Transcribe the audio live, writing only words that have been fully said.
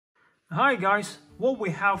Hi guys, what we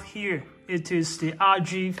have here, it is the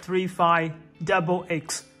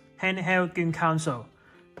RG35XX handheld game console.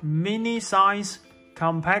 Mini size,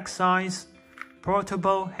 compact size,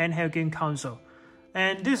 portable handheld game console.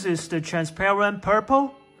 And this is the transparent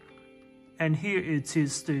purple. And here it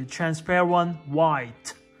is the transparent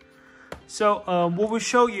white. So we will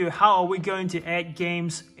show you how are we going to add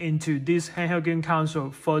games into this handheld game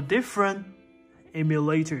console for different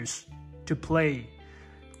emulators to play.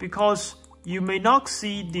 Because you may not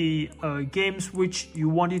see the games which you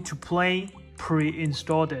wanted to play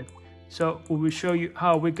pre-installed. So we will show you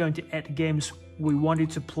how we're going to add games we wanted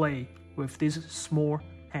to play with this small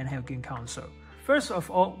handheld game console. First of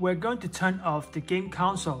all, we're going to turn off the game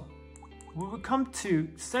console. We will come to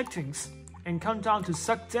settings and come down to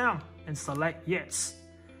shut down and select yes.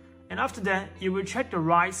 And after that, you will check the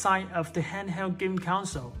right side of the handheld game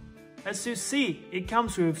console. As you see, it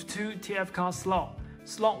comes with two TF card slots.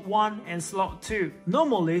 Slot 1 and slot 2.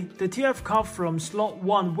 Normally, the TF card from slot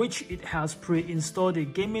 1 which it has pre-installed the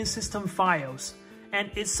gaming system files, and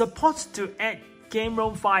it supports to add game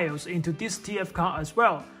ROM files into this TF card as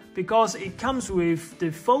well, because it comes with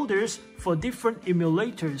the folders for different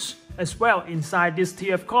emulators as well inside this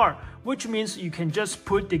TF card, which means you can just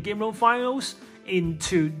put the game ROM files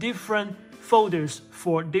into different folders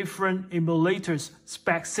for different emulators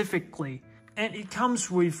specifically. And it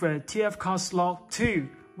comes with a TF card slot 2,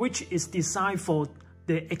 which is designed for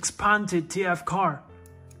the expanded TF card.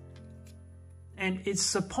 And it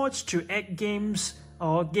supports to add games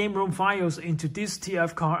or game ROM files into this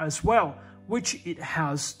TF card as well, which it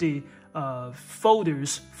has the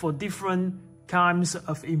folders for different kinds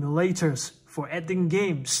of emulators for adding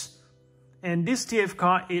games. And this TF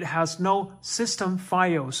card, it has no system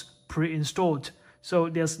files pre-installed. So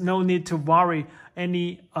there's no need to worry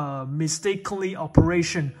any mistakenly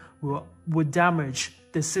operation would damage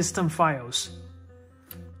the system files.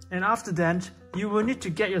 And after that, you will need to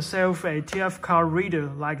get yourself a TF card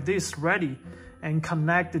reader like this ready and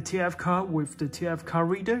connect the TF card with the TF card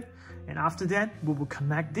reader. And after that, we will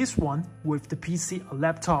connect this one with the PC or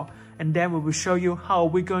laptop. And then we will show you how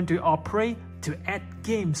we're going to operate to add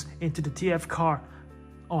games into the TF card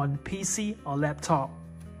on PC or laptop.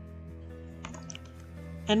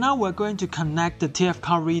 And now we're going to connect the TF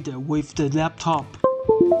card reader with the laptop.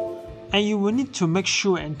 And you will need to make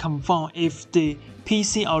sure and confirm if the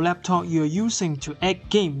PC or laptop you're using to add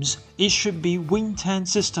games, it should be Win 10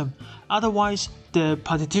 system. Otherwise, the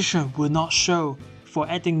partition will not show for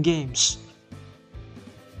adding games.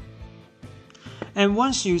 And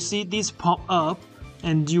once you see this pop up,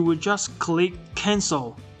 and you will just click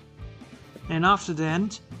cancel. And after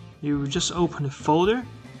that, you will just open the folder.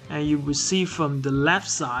 And you will see from the left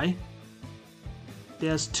side,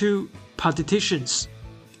 there's two partitions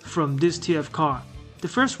from this TF card. The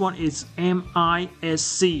first one is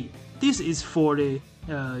MISC. This is for the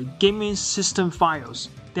gaming system files.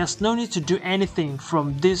 There's no need to do anything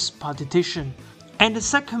from this partition. And the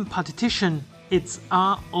second partition is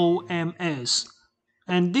ROMS.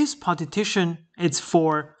 And this partition is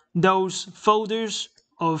for those folders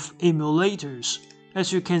of emulators.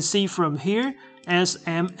 As you can see from here,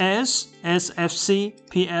 SMS, SFC,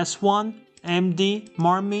 PS1, MD,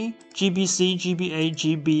 MARMI, GBC, GBA,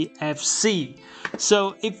 GBFC.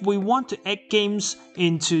 So if we want to add games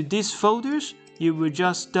into these folders, you will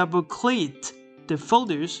just double click the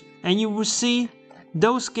folders and you will see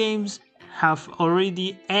those games have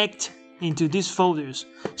already added into these folders.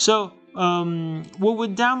 So we will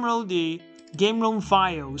download the game ROM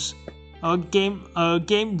files or game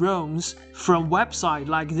ROMs from website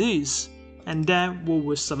like this. And then we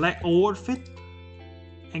will select all of it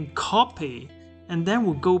and copy, and then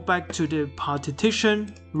we'll go back to the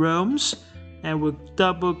partition ROMs and we'll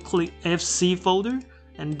double click FC folder,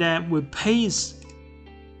 and then we'll paste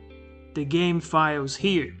the game files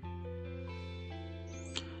here.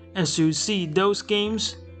 As you see, those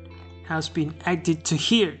games has been added to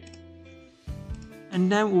here.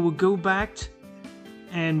 And then we will go back,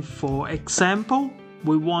 and for example,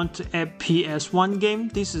 we want to add PS1 game.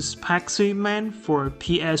 This is Pac-Man for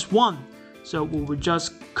PS1. So we will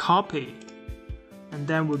just copy. And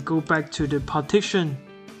then we'll go back to the partition.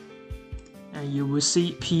 And you will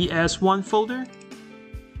see PS1 folder.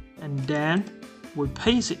 And then we'll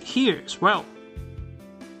paste it here as well.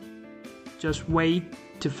 Just wait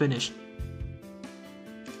to finish.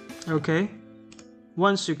 Okay.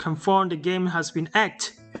 Once you confirm the game has been added,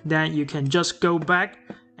 then you can just go back.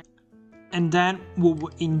 And then we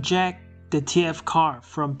will inject the TF card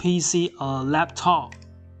from PC or laptop.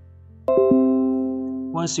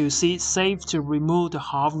 Once you see save to remove the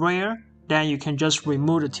hardware, then you can just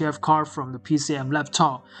remove the TF card from the PC and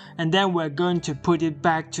laptop, and then we're going to put it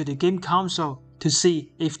back to the game console to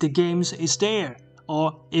see if the game is there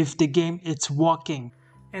or if the game is working.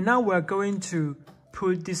 And now we're going to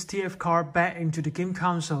put this TF card back into the game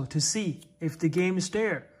console to see if the game is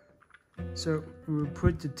there. So we'll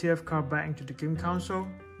put the TF card back into the game console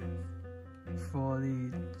for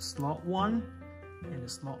the slot 1 and the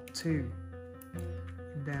slot 2.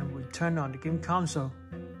 And then we turn on the game console.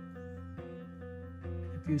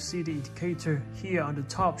 If you see the indicator here on the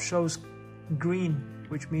top shows green,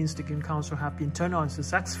 which means the game console has been turned on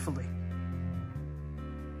successfully.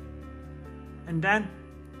 And then,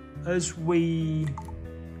 as we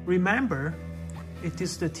remember, it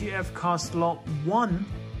is the TF card slot 1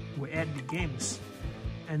 we add the games.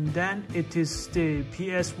 And then it is the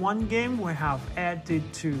PS1 game we have added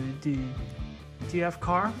to the TF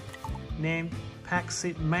card named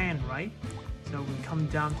Paxit Man, right? So we come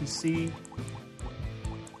down to see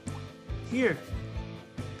here,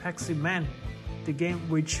 Paxit Man, the game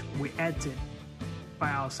which we added by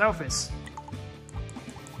ourselves.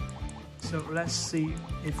 So let's see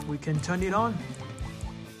if we can turn it on.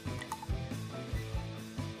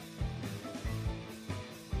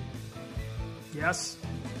 Yes,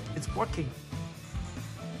 it's working.